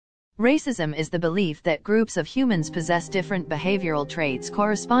Racism is the belief that groups of humans possess different behavioral traits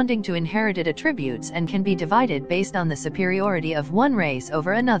corresponding to inherited attributes and can be divided based on the superiority of one race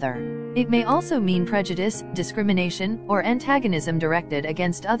over another. It may also mean prejudice, discrimination, or antagonism directed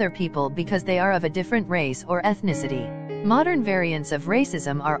against other people because they are of a different race or ethnicity. Modern variants of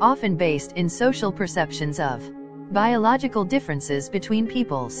racism are often based in social perceptions of biological differences between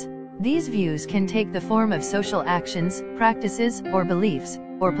peoples. These views can take the form of social actions, practices, or beliefs,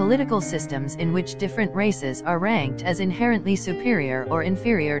 or political systems in which different races are ranked as inherently superior or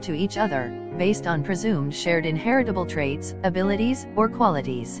inferior to each other, based on presumed shared inheritable traits, abilities, or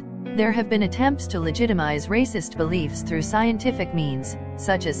qualities. There have been attempts to legitimize racist beliefs through scientific means,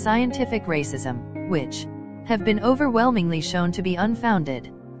 such as scientific racism, which have been overwhelmingly shown to be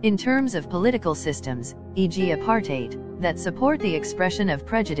unfounded. In terms of political systems, e.g. apartheid, that support the expression of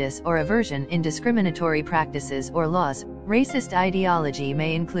prejudice or aversion in discriminatory practices or laws, racist ideology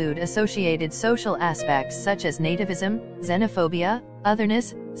may include associated social aspects such as nativism, xenophobia,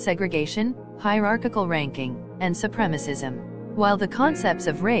 otherness, segregation, hierarchical ranking, and supremacism. While the concepts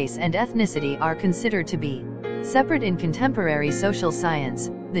of race and ethnicity are considered to be separate in contemporary social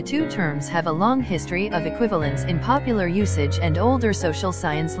science, the two terms have a long history of equivalence in popular usage and older social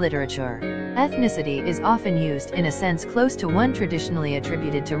science literature. Ethnicity is often used in a sense close to one traditionally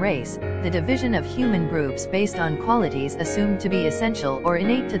attributed to race, the division of human groups based on qualities assumed to be essential or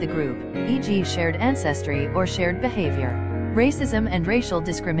innate to the group, e.g. shared ancestry or shared behavior. Racism and racial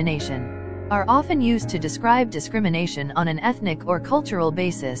discrimination are often used to describe discrimination on an ethnic or cultural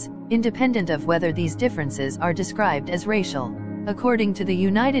basis, independent of whether these differences are described as racial. According to the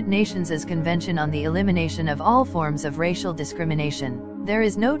United Nations' Convention on the Elimination of All Forms of Racial Discrimination, there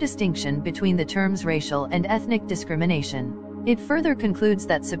is no distinction between the terms racial and ethnic discrimination. It further concludes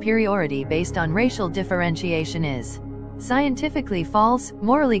that superiority based on racial differentiation is scientifically false,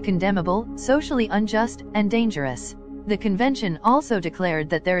 morally condemnable, socially unjust, and dangerous. The convention also declared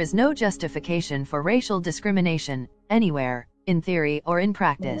that there is no justification for racial discrimination, anywhere, in theory or in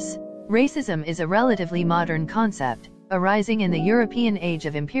practice. Racism is a relatively modern concept, arising in the European age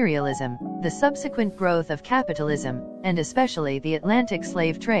of imperialism, the subsequent growth of capitalism, and especially the Atlantic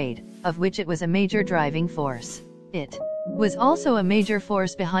slave trade, of which it was a major driving force. It was also a major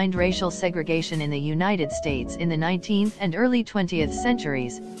force behind racial segregation in the United States in the 19th and early 20th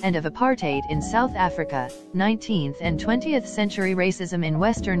centuries, and of apartheid in South Africa. 19th and 20th century racism in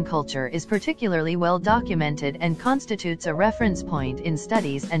Western culture is particularly well documented and constitutes a reference point in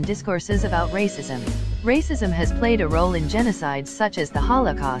studies and discourses about racism. Racism has played a role in genocides such as the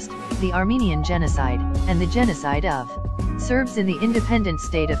Holocaust, the Armenian Genocide, and the genocide of Serbs in the independent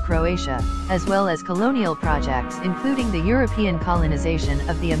state of Croatia, as well as colonial projects including the European colonization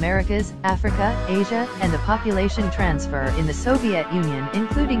of the Americas, Africa, Asia, and the population transfer in the Soviet Union,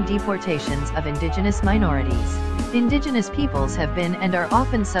 including deportations of indigenous minorities. Indigenous peoples have been and are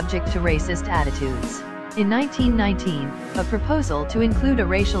often subject to racist attitudes. In 1919, a proposal to include a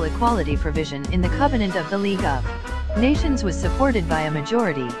racial equality provision in the Covenant of the League of Nations was supported by a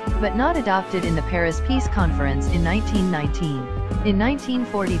majority, but not adopted in the Paris Peace Conference in 1919. In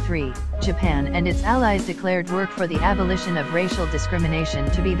 1943, Japan and its allies declared work for the abolition of racial discrimination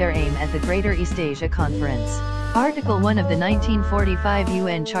to be their aim at the Greater East Asia Conference. Article 1 of the 1945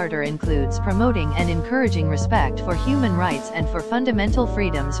 UN Charter includes promoting and encouraging respect for human rights and for fundamental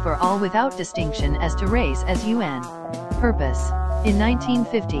freedoms for all without distinction as to race as UN purpose. In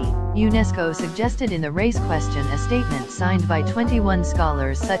 1950, UNESCO suggested in the race question a statement signed by 21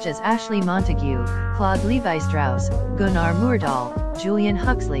 scholars such as Ashley Montagu, Claude Levi-Strauss, Gunnar Myrdal, Julian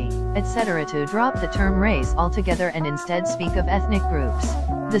Huxley, etc. to drop the term race altogether and instead speak of ethnic groups.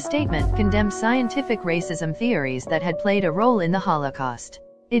 The statement condemned scientific racism theories that had played a role in the Holocaust.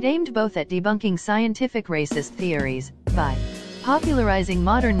 It aimed both at debunking scientific racist theories, by popularizing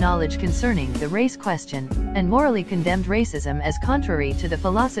modern knowledge concerning the race question, and morally condemned racism as contrary to the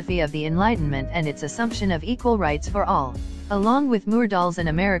philosophy of the Enlightenment and its assumption of equal rights for all. Along with Myrdal's An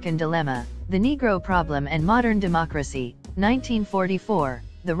American Dilemma, The Negro Problem and Modern Democracy, 1944,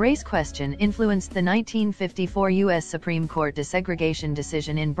 the race question influenced the 1954 U.S. Supreme Court desegregation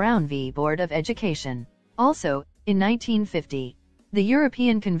decision in Brown v. Board of Education. Also, in 1950, the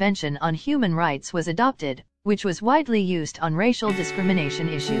European Convention on Human Rights was adopted, which was widely used on racial discrimination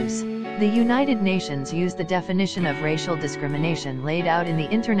issues. The United Nations used the definition of racial discrimination laid out in the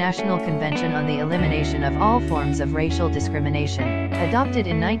International Convention on the Elimination of All Forms of Racial Discrimination, adopted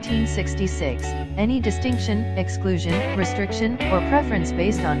in 1966. Any distinction, exclusion, restriction, or preference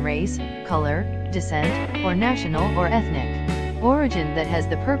based on race, color, descent, or national or ethnic Origin that has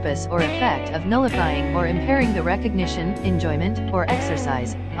the purpose or effect of nullifying or impairing the recognition, enjoyment, or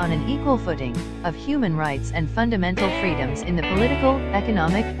exercise, on an equal footing, of human rights and fundamental freedoms in the political,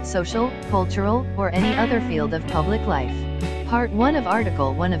 economic, social, cultural, or any other field of public life. Part 1 of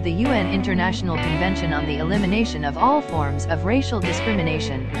Article 1 of the UN International Convention on the Elimination of All Forms of Racial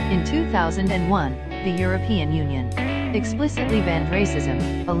Discrimination, in 2001, the European Union explicitly banned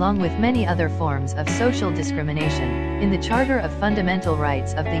racism, along with many other forms of social discrimination, in the Charter of Fundamental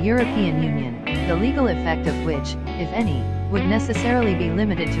Rights of the European Union, the legal effect of which, if any, would necessarily be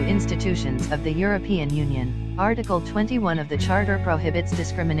limited to institutions of the European Union. Article 21 of the Charter prohibits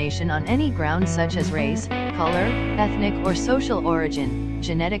discrimination on any ground such as race, color, ethnic or social origin,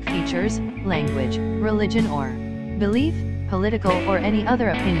 genetic features, language, religion or belief, political or any other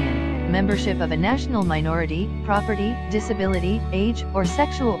opinion, membership of a national minority, property, disability, age, or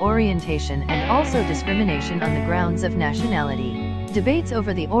sexual orientation, and also discrimination on the grounds of nationality. Debates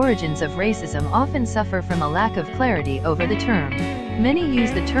over the origins of racism often suffer from a lack of clarity over the term. Many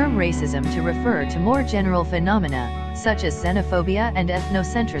use the term racism to refer to more general phenomena, such as xenophobia and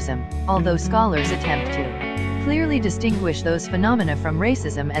ethnocentrism, although scholars attempt to clearly distinguish those phenomena from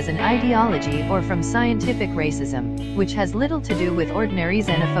racism as an ideology or from scientific racism, which has little to do with ordinary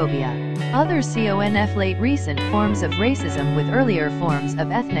xenophobia. Others conflate recent forms of racism with earlier forms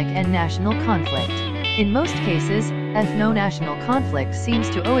of ethnic and national conflict. In most cases, ethno-national conflict seems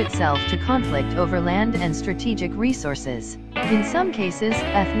to owe itself to conflict over land and strategic resources. In some cases,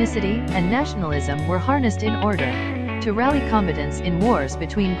 ethnicity and nationalism were harnessed in order to rally combatants in wars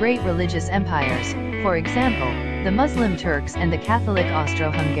between great religious empires, for example, the Muslim Turks and the Catholic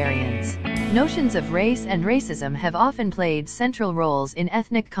Austro-Hungarians. Notions of race and racism have often played central roles in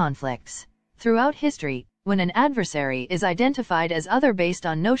ethnic conflicts. Throughout history, when an adversary is identified as other based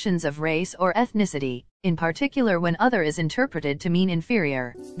on notions of race or ethnicity, in particular when other is interpreted to mean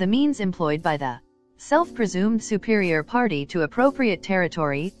inferior, the means employed by the self-presumed superior party to appropriate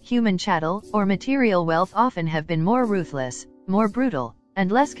territory, human chattel, or material wealth often have been more ruthless, more brutal,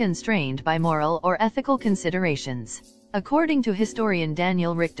 and less constrained by moral or ethical considerations. According to historian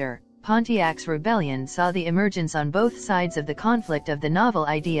Daniel Richter, Pontiac's rebellion saw the emergence on both sides of the conflict of the novel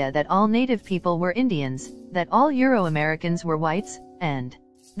idea that all native people were Indians, that all Euro-Americans were whites, and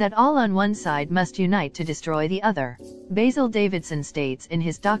that all on one side must unite to destroy the other. Basil Davidson states in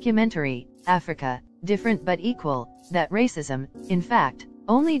his documentary, Africa, Different but Equal, that racism, in fact,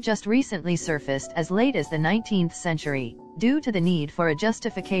 only just recently surfaced as late as the 19th century, due to the need for a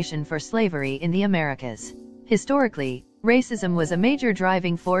justification for slavery in the Americas. Historically, racism was a major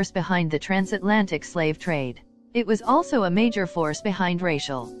driving force behind the transatlantic slave trade. It was also a major force behind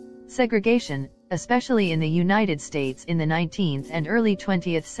racial segregation, especially in the United States in the 19th and early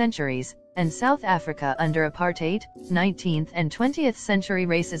 20th centuries, and South Africa under apartheid. 19th and 20th century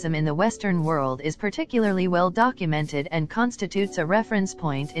racism in the Western world is particularly well documented and constitutes a reference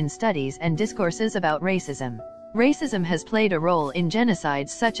point in studies and discourses about racism. Racism has played a role in genocides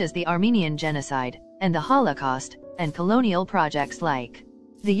such as the Armenian Genocide, and the Holocaust, and colonial projects like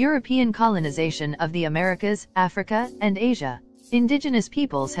the European colonization of the Americas, Africa, and Asia. Indigenous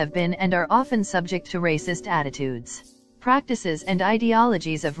peoples have been and are often subject to racist attitudes. Practices and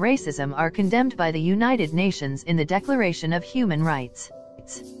ideologies of racism are condemned by the United Nations in the Declaration of Human Rights.